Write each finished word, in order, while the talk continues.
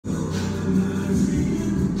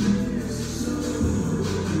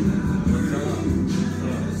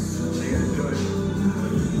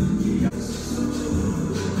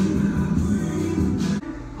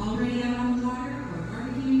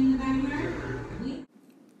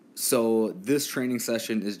So this training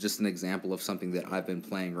session is just an example of something that I've been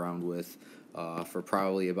playing around with for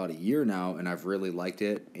probably about a year now, and I've really liked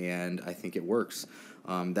it, and I think it works.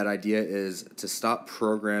 That idea is to stop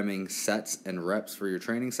programming sets and reps for your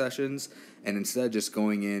training sessions, and instead just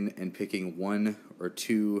going in and picking one or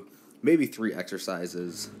two, maybe three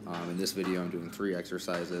exercises. In this video, I'm doing three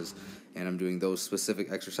exercises, and I'm doing those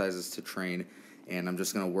specific exercises to train, and I'm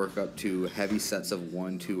just going to work up to heavy sets of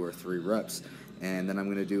 1, 2, or 3 reps. And then I'm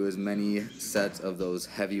going to do as many sets of those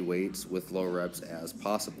heavy weights with low reps as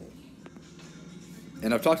possible.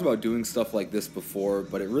 And I've talked about doing stuff like this before,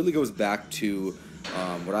 but it really goes back to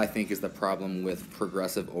what I think is the problem with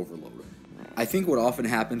progressive overload. I think what often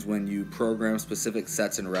happens when you program specific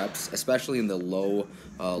sets and reps, especially in the low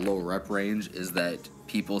rep range, is that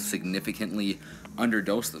people significantly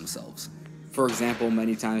underdose themselves. For example,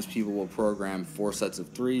 many times people will program 4 sets of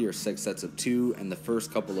 3 or 6 sets of 2, and the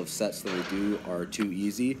first couple of sets that they do are too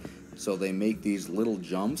easy, so they make these little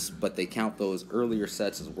jumps, but they count those earlier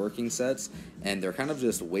sets as working sets, and they're kind of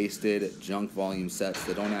just wasted junk volume sets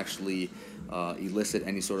that don't actually elicit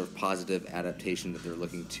any sort of positive adaptation that they're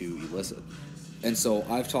looking to elicit. And so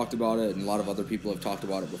I've talked about it, and a lot of other people have talked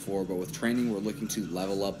about it before, but with training, we're looking to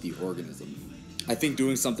level up the organism. I think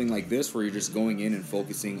doing something like this, where you're just going in and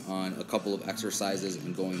focusing on a couple of exercises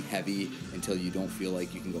and going heavy until you don't feel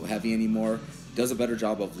like you can go heavy anymore, does a better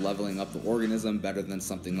job of leveling up the organism better than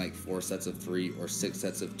something like 4 sets of 3 or 6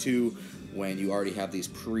 sets of 2 when you already have these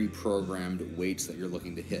pre-programmed weights that you're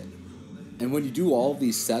looking to hit. And when you do all of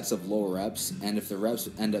these sets of low reps, and if the reps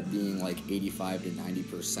end up being like 85 to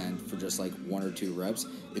 90% for just like 1 or 2 reps,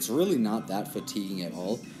 it's really not that fatiguing at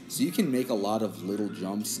all. So you can make a lot of little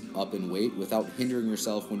jumps up in weight without hindering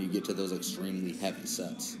yourself when you get to those extremely heavy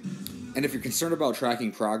sets. And if you're concerned about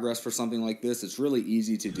tracking progress for something like this, it's really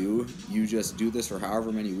easy to do. You just do this for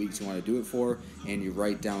however many weeks you want to do it for, and you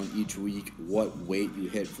write down each week what weight you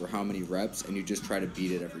hit for how many reps, and you just try to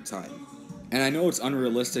beat it every time. And I know it's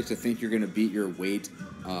unrealistic to think you're going to beat your weight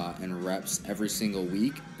and reps every single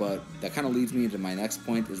week, but that kind of leads me into my next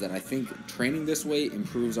point, is that I think training this way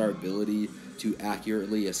improves our ability to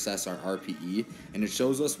accurately assess our RPE, and it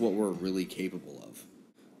shows us what we're really capable of.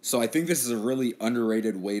 So I think this is a really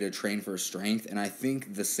underrated way to train for strength, and I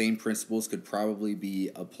think the same principles could probably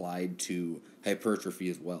be applied to hypertrophy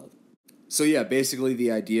as well. So yeah, basically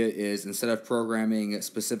the idea is, instead of programming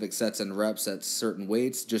specific sets and reps at certain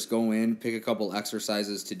weights, just go in, pick a couple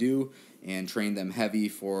exercises to do, and train them heavy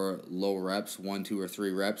for low reps, 1, 2, or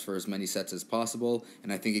 3 reps for as many sets as possible.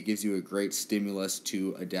 And I think it gives you a great stimulus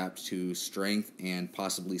to adapt to strength and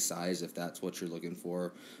possibly size if that's what you're looking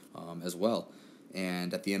for as well.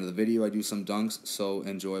 And at the end of the video, I do some dunks, so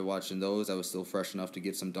enjoy watching those. I was still fresh enough to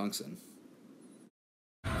get some dunks in.